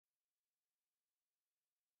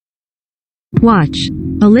Watch.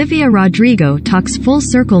 Olivia Rodrigo talks full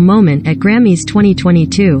circle moment at Grammys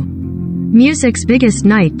 2022. Music's biggest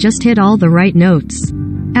night just hit all the right notes.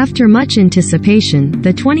 After much anticipation,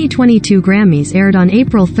 the 2022 Grammys aired on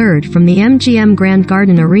April 3 from the MGM Grand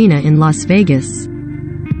Garden Arena in Las Vegas.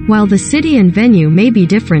 While the city and venue may be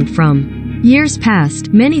different from years past,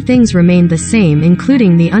 many things remained the same,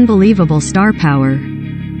 including the unbelievable star power.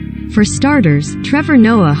 For starters, Trevor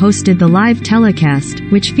Noah hosted the live telecast,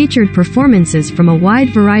 which featured performances from a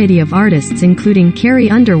wide variety of artists including Carrie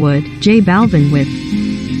Underwood, J Balvin with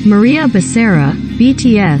Maria Becerra,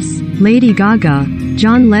 BTS, Lady Gaga,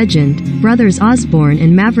 John Legend, Brothers Osborne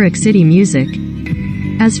and Maverick City Music.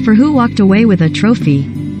 As for who walked away with a trophy,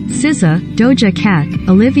 SZA, Doja Cat,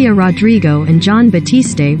 Olivia Rodrigo and Jon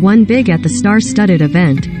Batiste won big at the star-studded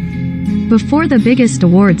event. Before the biggest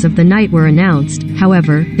awards of the night were announced,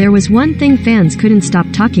 however, there was one thing fans couldn't stop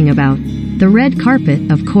talking about. The red carpet,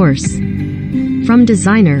 of course. From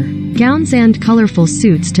designer gowns and colorful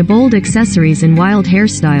suits to bold accessories and wild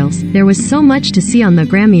hairstyles, there was so much to see on the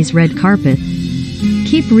Grammys red carpet.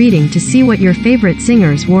 Keep reading to see what your favorite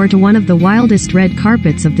singers wore to one of the wildest red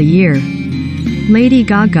carpets of the year. Lady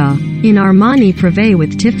Gaga, in Armani Privé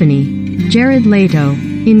with Tiffany. Jared Leto,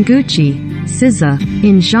 in Gucci. SZA,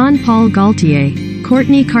 in Jean-Paul Gaultier.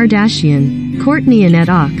 Kourtney Kardashian, Courtney and Ed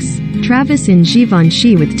Ox. Travis in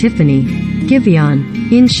Givenchy with Tiffany.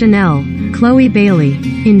 Giveon, in Chanel. Chloe Bailey,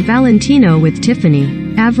 in Valentino with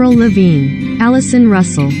Tiffany. Avril Lavigne, Allison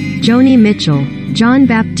Russell. Joni Mitchell, John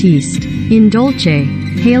Baptiste, in Dolce.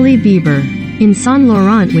 Hailey Bieber, in Saint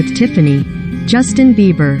Laurent with Tiffany. Justin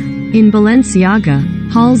Bieber, in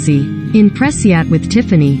Balenciaga. Halsey, in Preciat with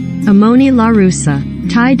Tiffany. Amoni La Russa,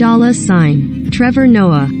 Ty Dolla $ign. Trevor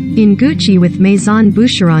Noah, in Gucci with Maison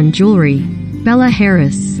Boucheron Jewelry. Bella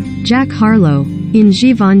Harris, Jack Harlow, in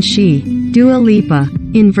Givenchy. Dua Lipa,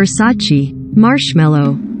 in Versace.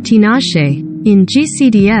 Marshmello, Tinashe, in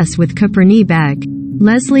GCDS with Caperni Bag.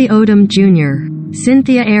 Leslie Odom Jr.,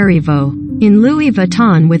 Cynthia Erivo, in Louis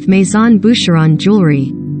Vuitton with Maison Boucheron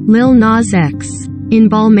Jewelry. Lil Nas X, in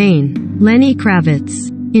Balmain. Lenny Kravitz,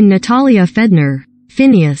 in Natalia Fedner.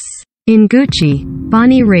 Phineas, in Gucci.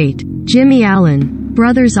 Bonnie Raitt, Jimmy Allen,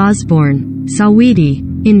 Brothers Osborne.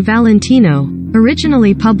 Saweetie, in Valentino.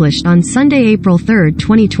 Originally published on Sunday, April 3,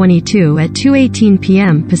 2022 at 2:18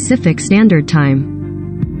 p.m. Pacific Standard Time.